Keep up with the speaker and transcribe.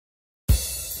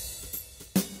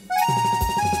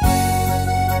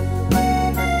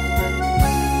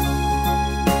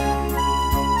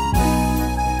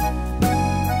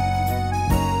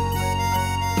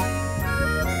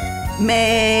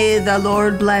May the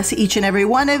Lord bless each and every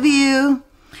one of you.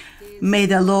 May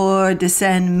the Lord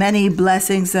descend many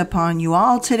blessings upon you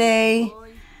all today.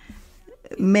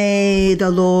 May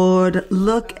the Lord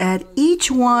look at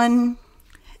each one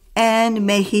and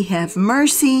may He have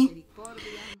mercy.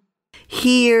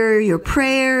 Hear your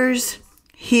prayers,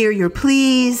 hear your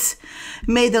pleas.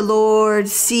 May the Lord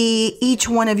see each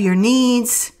one of your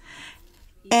needs,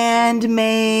 and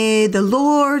may the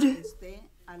Lord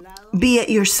be at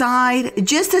your side,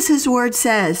 just as His word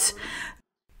says,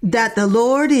 that the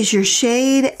Lord is your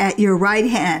shade at your right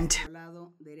hand.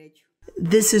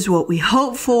 This is what we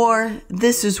hope for.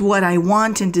 This is what I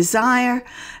want and desire,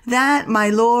 that my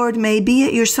Lord may be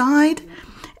at your side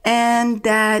and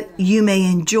that you may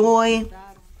enjoy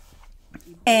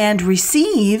and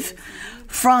receive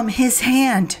from His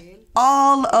hand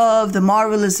all of the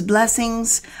marvelous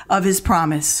blessings of His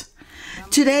promise.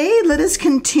 Today, let us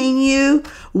continue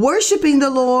worshiping the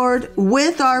Lord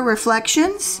with our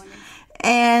reflections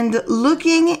and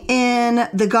looking in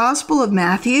the Gospel of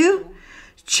Matthew,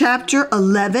 chapter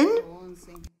 11,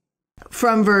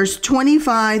 from verse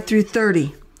 25 through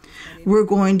 30. We're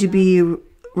going to be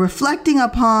reflecting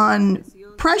upon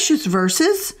precious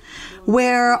verses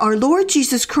where our Lord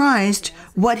Jesus Christ,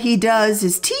 what He does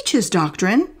is teach His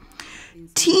doctrine,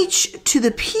 teach to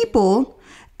the people,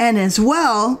 and as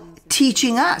well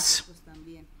teaching us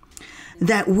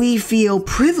that we feel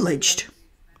privileged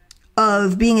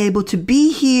of being able to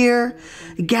be here,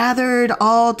 gathered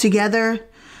all together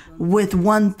with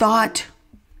one thought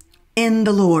in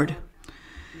the Lord,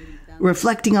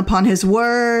 reflecting upon His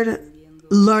word,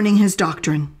 learning His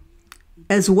doctrine,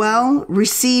 as well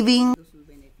receiving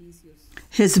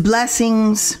His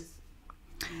blessings,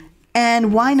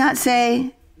 and why not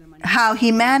say how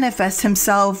He manifests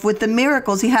Himself with the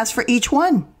miracles He has for each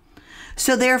one.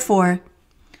 So therefore,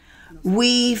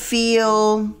 we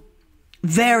feel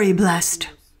very blessed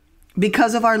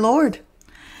because of our Lord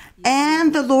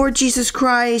and the Lord Jesus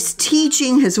Christ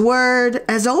teaching His word.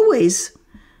 As always,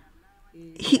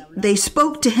 they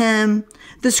spoke to Him.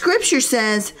 The scripture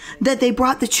says that they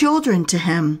brought the children to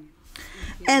Him,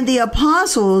 and the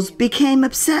apostles became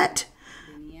upset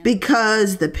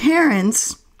because the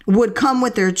parents would come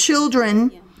with their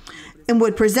children and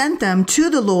would present them to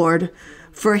the Lord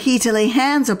for He to lay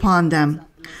hands upon them.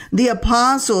 The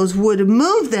apostles would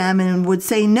move them and would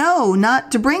say no,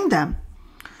 not to bring them.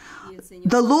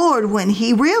 The Lord, when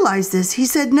He realized this, He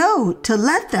said no, to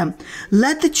let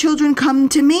the children come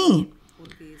to me,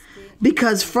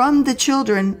 because from the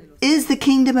children is the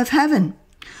kingdom of heaven.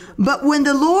 But when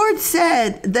the Lord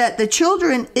said that the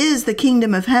children is the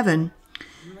kingdom of heaven,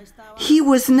 He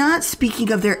was not speaking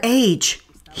of their age.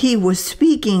 He was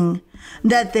speaking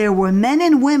that there were men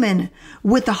and women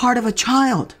with the heart of a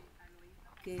child,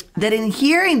 that in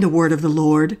hearing the word of the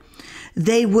Lord,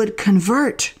 they would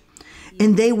convert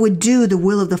and they would do the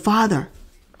will of the Father.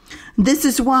 This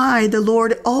is why the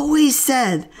Lord always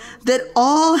said that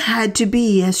all had to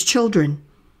be as children.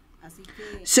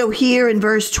 So here in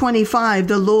verse 25,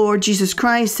 the Lord Jesus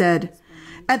Christ said,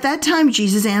 "At that time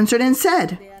Jesus answered and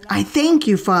said, I thank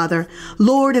you, Father,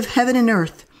 Lord of heaven and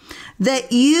earth,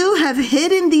 that you have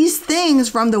hidden these things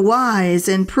from the wise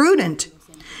and prudent."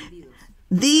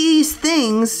 These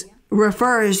things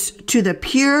refers to the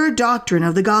pure doctrine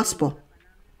of the gospel,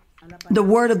 the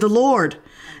word of the Lord,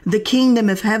 the kingdom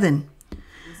of heaven.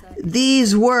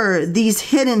 These were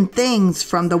these hidden things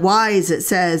from the wise, it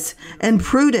says, and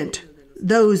prudent,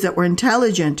 those that were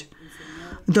intelligent.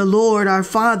 The Lord our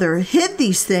Father hid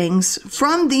these things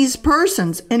from these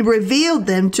persons and revealed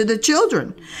them to the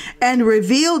children and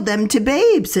revealed them to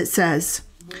babes, it says.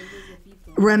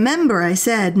 Remember, I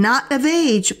said, not of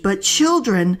age, but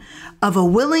children of a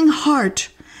willing heart,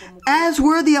 as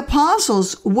were the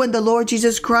apostles when the Lord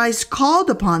Jesus Christ called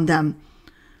upon them.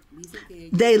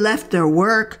 They left their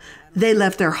work, they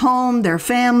left their home, their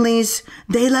families,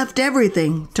 they left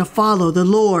everything to follow the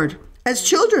Lord as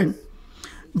children.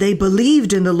 They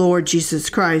believed in the Lord Jesus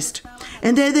Christ,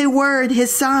 and there they were at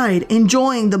His side,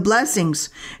 enjoying the blessings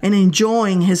and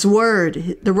enjoying His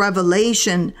word, the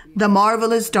revelation, the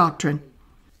marvelous doctrine.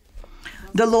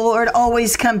 The Lord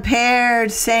always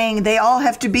compared, saying they all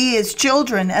have to be as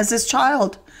children, as His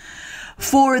child.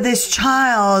 For this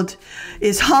child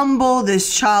is humble,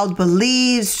 this child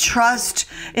believes, trusts,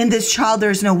 in this child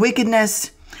there's no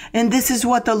wickedness. And this is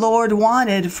what the Lord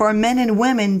wanted for men and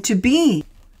women to be,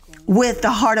 with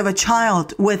the heart of a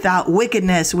child, without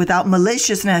wickedness, without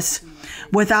maliciousness,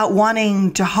 without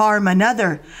wanting to harm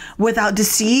another, without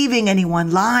deceiving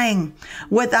anyone, lying,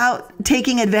 without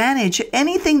taking advantage,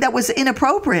 anything that was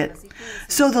inappropriate.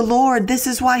 So the Lord, this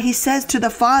is why He says to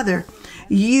the Father,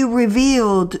 You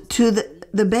revealed to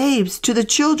the babes, to the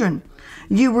children.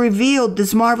 You revealed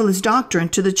this marvelous doctrine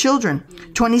to the children.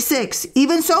 26.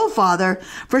 Even so, Father,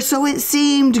 for so it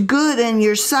seemed good in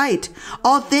your sight.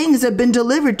 All things have been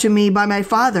delivered to me by my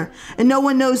Father, and no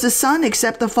one knows the Son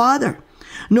except the Father,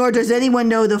 nor does anyone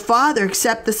know the Father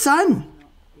except the Son,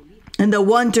 and the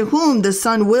one to whom the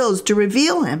Son wills to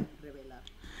reveal him.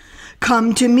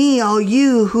 Come to me, all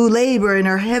you who labor and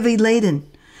are heavy laden.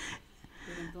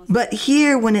 But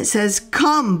here when it says,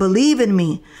 come, believe in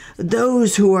me,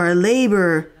 those who are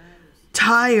labor,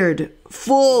 tired,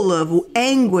 full of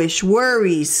anguish,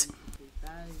 worries,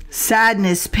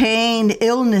 sadness, pain,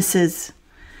 illnesses,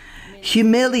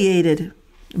 humiliated,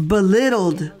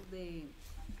 belittled,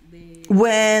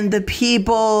 when the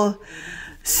people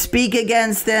speak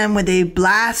against them, when they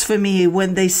blaspheme,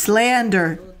 when they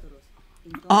slander,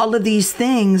 all of these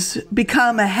things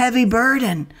become a heavy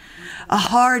burden, a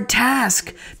hard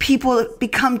task. People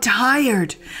become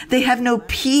tired. They have no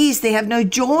peace. They have no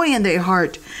joy in their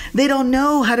heart. They don't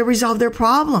know how to resolve their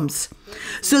problems.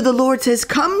 So the Lord says,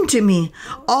 come to me,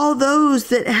 all those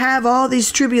that have all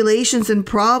these tribulations and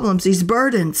problems, these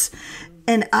burdens,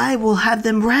 and I will have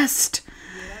them rest.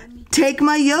 Take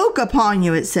my yoke upon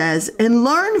you, it says, and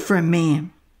learn from me.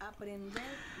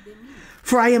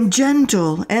 For I am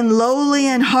gentle and lowly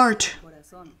in heart,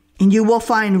 and you will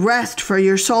find rest for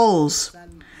your souls.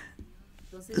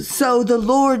 So the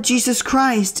Lord Jesus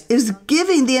Christ is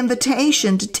giving the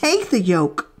invitation to take the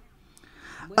yoke.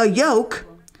 A yoke,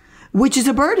 which is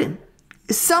a burden,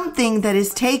 is something that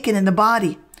is taken in the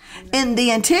body. In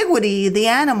the antiquity, the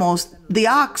animals, the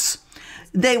ox,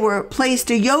 they were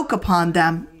placed a yoke upon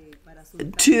them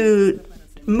to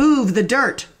move the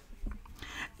dirt.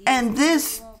 And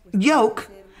this yoke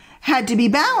had to be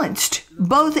balanced.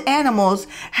 Both animals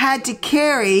had to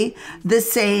carry the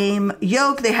same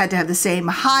yoke. They had to have the same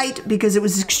height because it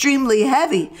was extremely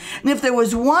heavy. And if there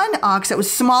was one ox that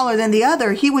was smaller than the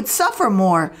other, he would suffer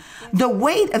more the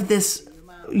weight of this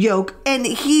yoke, and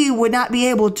he would not be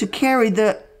able to carry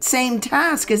the same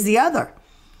task as the other.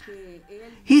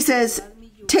 He says,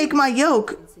 take my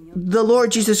yoke, the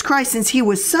Lord Jesus Christ, since he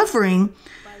was suffering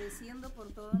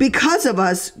because of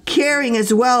us, carrying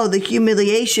as well the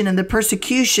humiliation and the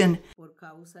persecution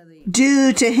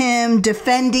due to him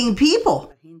defending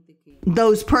people,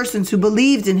 those persons who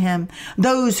believed in him,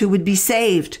 those who would be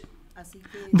saved.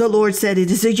 The Lord said it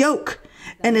is a yoke,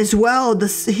 and as well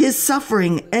his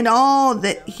suffering and all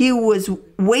that he was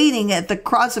waiting at the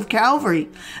cross of Calvary.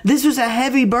 This was a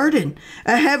heavy burden,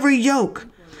 a heavy yoke,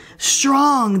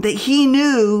 strong, that he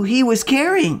knew he was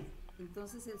carrying.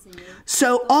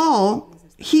 So all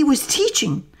he was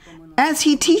teaching, as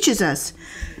he teaches us,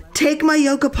 take my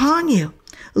yoke upon you.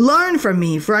 Learn from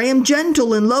me, for I am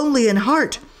gentle and lowly in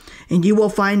heart, and you will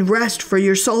find rest for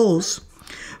your souls.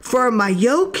 For my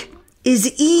yoke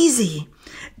is easy,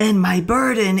 and my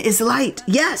burden is light.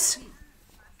 Yes,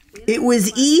 it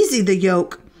was easy, the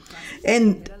yoke,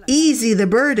 and easy the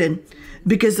burden,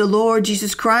 because the Lord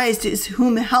Jesus Christ is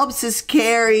whom helps us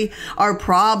carry our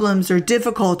problems or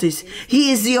difficulties.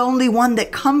 He is the only one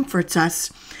that comforts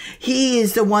us. He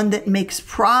is the one that makes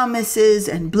promises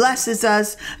and blesses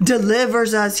us,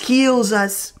 delivers us, heals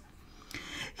us.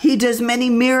 He does many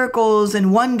miracles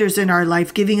and wonders in our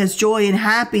life, giving us joy and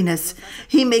happiness.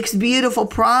 He makes beautiful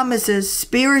promises,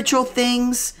 spiritual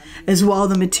things, as well as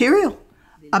the material,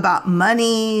 about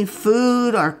money,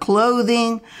 food, our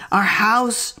clothing, our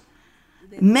house.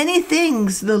 Many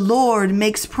things the Lord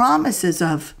makes promises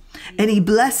of, and he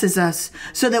blesses us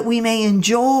so that we may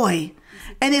enjoy.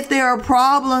 And if there are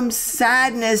problems,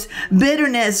 sadness,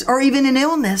 bitterness, or even an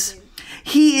illness,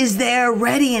 he is there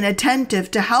ready and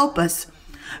attentive to help us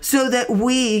so that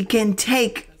we can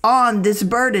take on this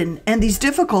burden and these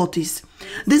difficulties.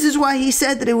 This is why he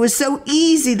said that it was so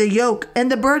easy, the yoke, and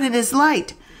the burden is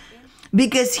light,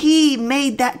 because he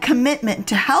made that commitment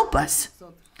to help us.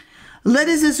 Let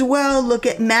us as well look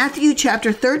at Matthew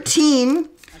chapter 13,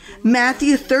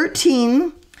 Matthew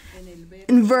 13,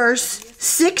 in verse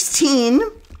 16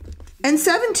 and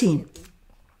 17.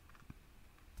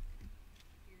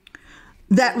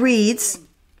 That reads,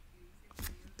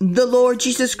 the Lord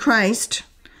Jesus Christ,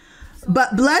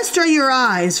 but blessed are your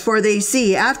eyes, for they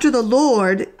see. After the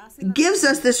Lord gives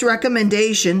us this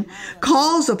recommendation,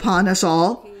 calls upon us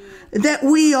all, that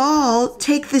we all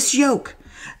take this yoke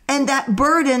and that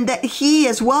burden that he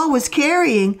as well was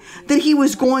carrying, that he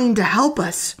was going to help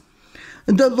us.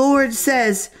 The Lord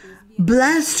says,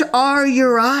 blessed are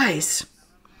your eyes,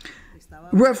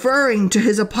 referring to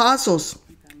his apostles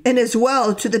and as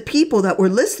well to the people that were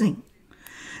listening.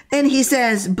 And he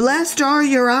says, blessed are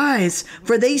your eyes,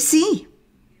 for they see.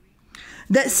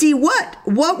 that see what?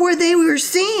 What were they were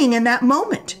seeing in that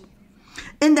moment?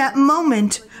 In that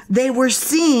moment, they were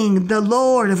seeing the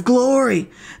Lord of glory,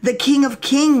 the King of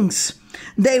kings.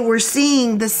 They were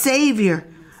seeing the Savior,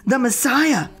 the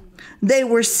Messiah. They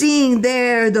were seeing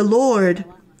there the Lord,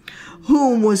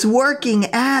 whom was working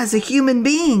as a human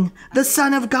being, the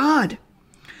Son of God,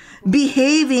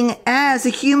 behaving as a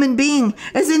human being,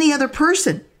 as any other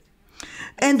person.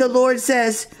 And the Lord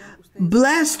says,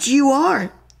 blessed you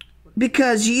are,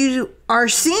 because you are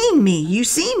seeing me, you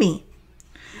see me,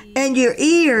 and your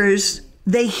ears,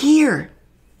 they hear.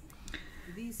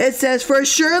 It says, for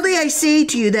surely I say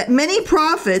to you that many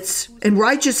prophets and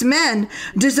righteous men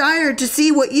desired to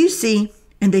see what you see,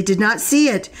 and they did not see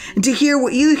it, and to hear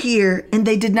what you hear, and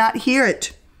they did not hear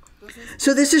it.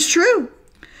 So this is true,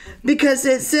 because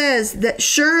it says that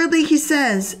surely, he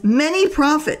says, many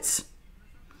prophets.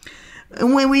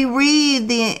 And when we read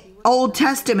the Old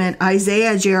Testament,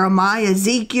 Isaiah, Jeremiah,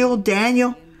 Ezekiel,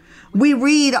 Daniel, we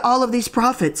read all of these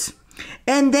prophets,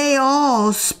 and they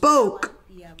all speak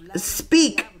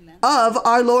of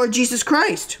our Lord Jesus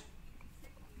Christ.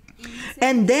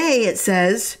 And they, it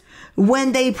says,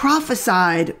 when they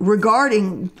prophesied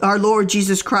regarding our Lord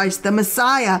Jesus Christ, the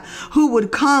Messiah who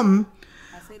would come,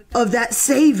 of that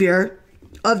Savior,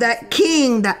 of that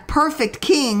King, that perfect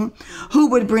King who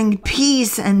would bring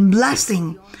peace and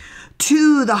blessing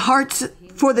to the hearts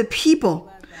for the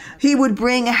people. He would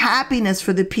bring happiness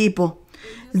for the people.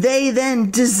 They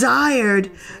then desired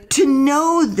to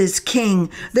know this King.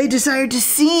 They desired to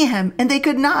see him, and they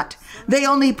could not. They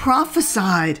only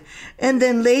prophesied. And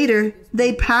then later,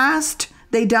 they passed,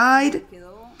 they died,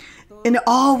 and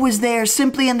all was there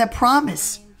simply in the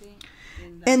promise.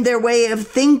 In their way of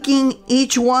thinking,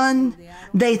 each one,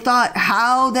 they thought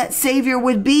how that Savior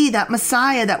would be, that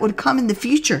Messiah that would come in the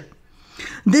future.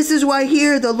 This is why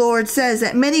here the Lord says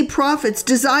that many prophets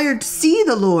desired to see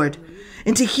the Lord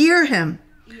and to hear him.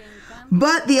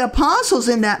 But the apostles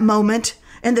in that moment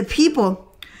and the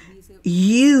people,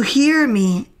 you hear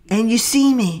me and you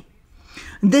see me.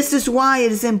 This is why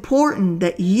it is important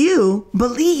that you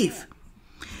believe.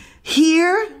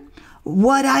 Hear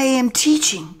what I am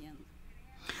teaching.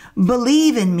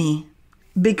 Believe in me,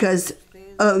 because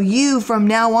you from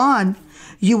now on,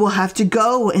 you will have to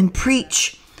go and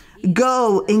preach,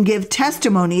 go and give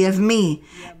testimony of me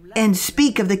and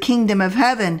speak of the kingdom of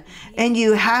heaven. And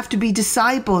you have to be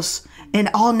disciples in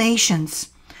all nations.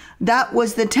 That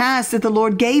was the task that the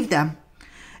Lord gave them.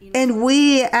 And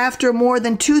we, after more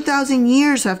than 2,000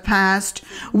 years have passed,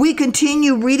 we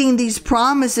continue reading these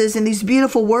promises and these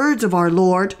beautiful words of our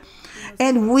Lord.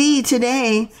 And we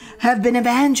today have been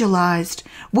evangelized.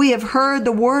 We have heard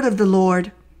the word of the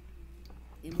Lord.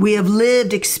 We have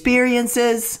lived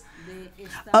experiences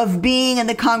of being in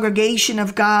the congregation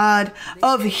of God,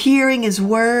 of hearing his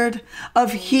word,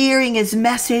 of hearing his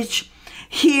message,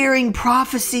 hearing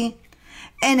prophecy,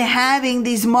 and having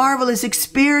these marvelous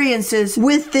experiences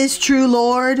with this true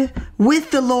Lord,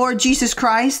 with the Lord Jesus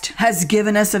Christ, has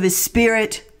given us of his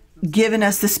Spirit, given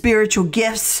us the spiritual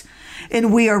gifts,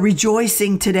 and we are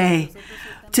rejoicing today.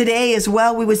 Today as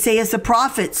well, we would say as the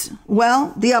prophets,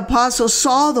 well, the apostles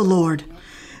saw the Lord.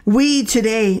 We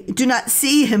today do not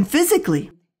see him physically.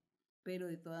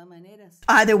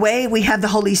 Either way, we have the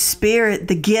Holy Spirit,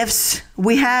 the gifts.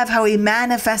 We have how he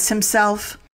manifests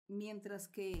himself.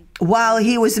 While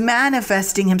he was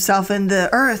manifesting himself in the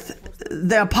earth,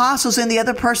 the apostles and the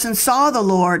other person saw the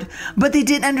Lord, but they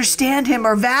didn't understand him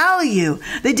or value.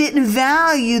 They didn't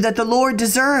value that the Lord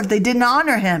deserved. They didn't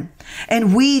honor him.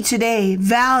 And we today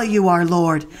value our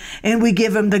Lord, and we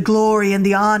give him the glory and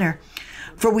the honor,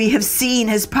 for we have seen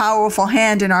his powerful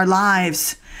hand in our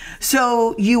lives.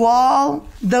 So you all,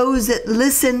 those that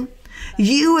listen,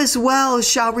 you as well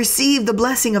shall receive the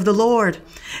blessing of the Lord,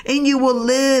 and you will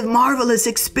live marvelous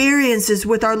experiences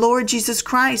with our Lord Jesus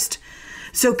Christ.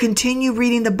 So continue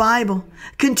reading the Bible,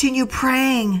 continue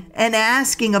praying and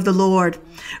asking of the Lord.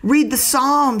 Read the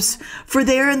Psalms, for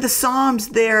there in the Psalms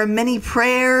there are many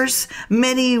prayers,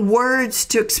 many words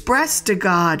to express to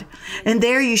God. And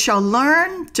there you shall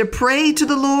learn to pray to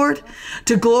the Lord,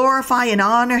 to glorify and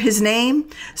honor his name.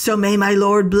 So may my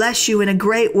Lord bless you in a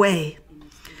great way.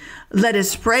 Let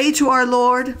us pray to our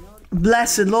Lord.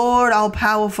 Blessed Lord,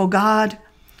 all-powerful God,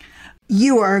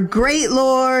 you are a great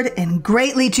Lord and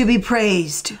greatly to be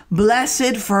praised,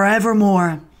 blessed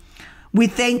forevermore. We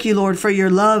thank you, Lord, for your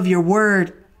love, your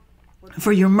word,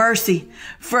 for your mercy,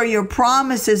 for your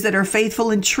promises that are faithful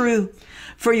and true,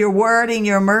 for your word and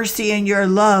your mercy and your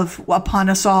love upon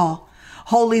us all.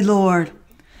 Holy Lord,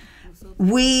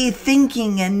 we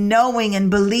thinking and knowing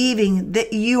and believing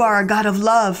that you are a God of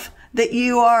love, that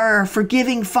you are a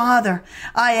forgiving Father.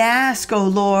 I ask, O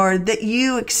Lord, that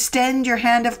you extend your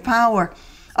hand of power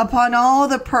upon all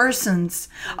the persons,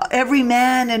 every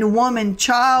man and woman,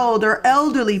 child or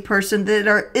elderly person that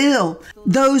are ill,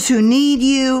 those who need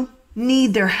you,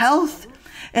 need their health,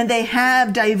 and they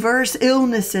have diverse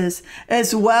illnesses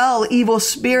as well, evil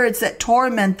spirits that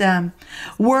torment them,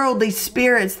 worldly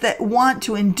spirits that want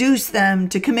to induce them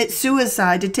to commit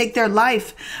suicide, to take their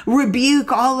life.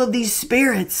 Rebuke all of these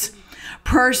spirits,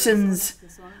 persons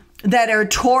that are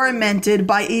tormented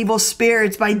by evil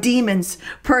spirits, by demons,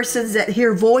 persons that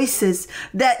hear voices,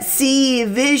 that see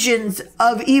visions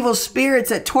of evil spirits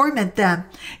that torment them,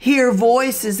 hear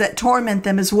voices that torment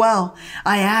them as well.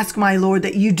 I ask, my Lord,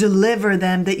 that you deliver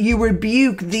them, that you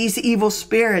rebuke these evil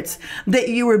spirits, that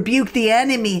you rebuke the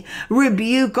enemy.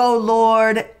 Rebuke, O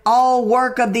Lord, all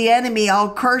work of the enemy,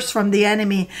 all curse from the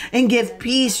enemy, and give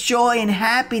peace, joy, and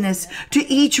happiness to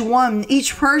each one,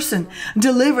 each person.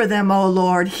 Deliver them, O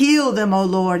Lord. Heal them, O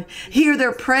Lord. Hear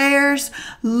their prayers.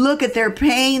 Look at their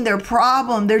pain, their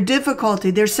problem, their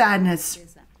difficulty, their sadness.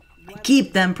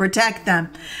 Keep them, protect them.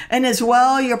 And as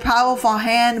well, your powerful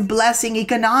hand blessing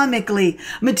economically,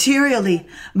 materially.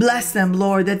 Bless them,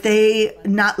 Lord, that they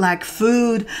not lack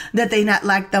food, that they not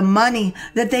lack the money,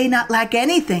 that they not lack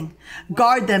anything.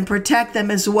 Guard them, protect them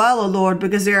as well, O Lord,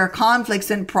 because there are conflicts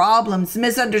and problems,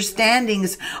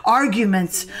 misunderstandings,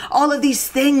 arguments, all of these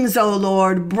things, O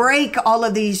Lord. Break all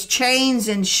of these chains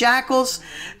and shackles,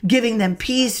 giving them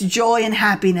peace, joy, and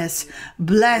happiness.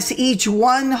 Bless each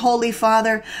one, Holy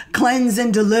Father. Cleanse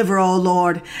and deliver, O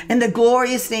Lord. In the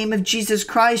glorious name of Jesus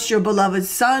Christ, your beloved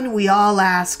Son, we all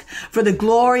ask for the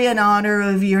glory and honor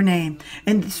of your name.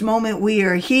 In this moment, we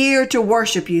are here to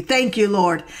worship you. Thank you,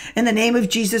 Lord. In the name of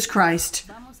Jesus Christ.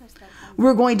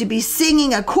 We're going to be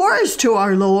singing a chorus to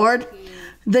our Lord.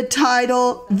 The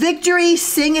title, Victory,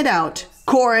 Sing It Out.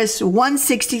 Chorus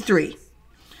 163.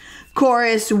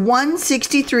 Chorus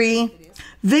 163.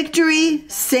 Victory,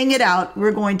 sing it out.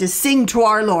 We're going to sing to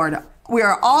our Lord. We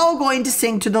are all going to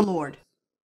sing to the Lord.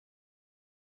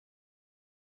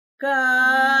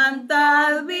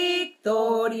 Cantad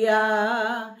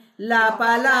victoria, la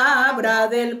palabra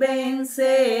del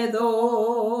vencedor.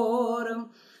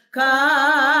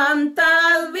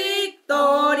 Cantad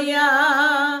victoria,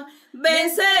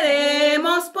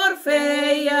 venceremos por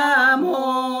fe y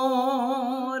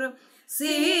amor.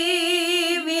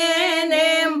 Si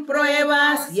vienen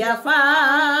pruebas y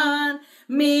afán,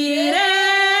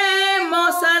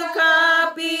 miremos al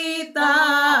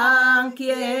capitán,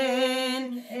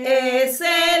 quien es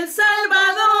el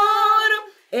Salvador,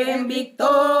 en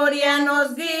victoria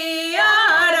nos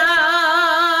guiará.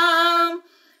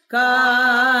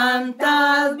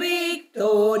 Cantad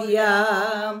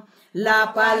victoria,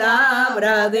 la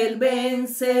palabra del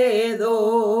vencedor.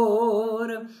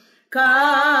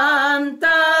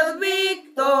 Cantad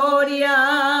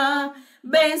victoria,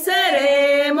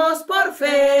 venceremos por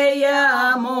fe y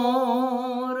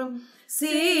amor.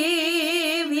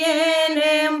 Si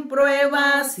vienen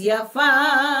pruebas y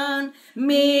afán,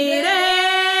 miremos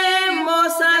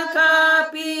al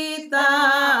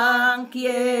capitán,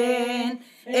 quien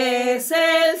es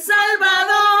el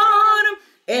Salvador,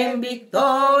 en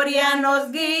victoria nos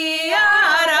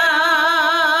guiará.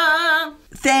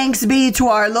 Thanks be to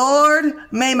our Lord.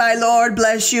 May my Lord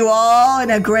bless you all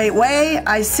in a great way.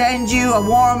 I send you a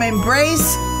warm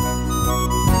embrace.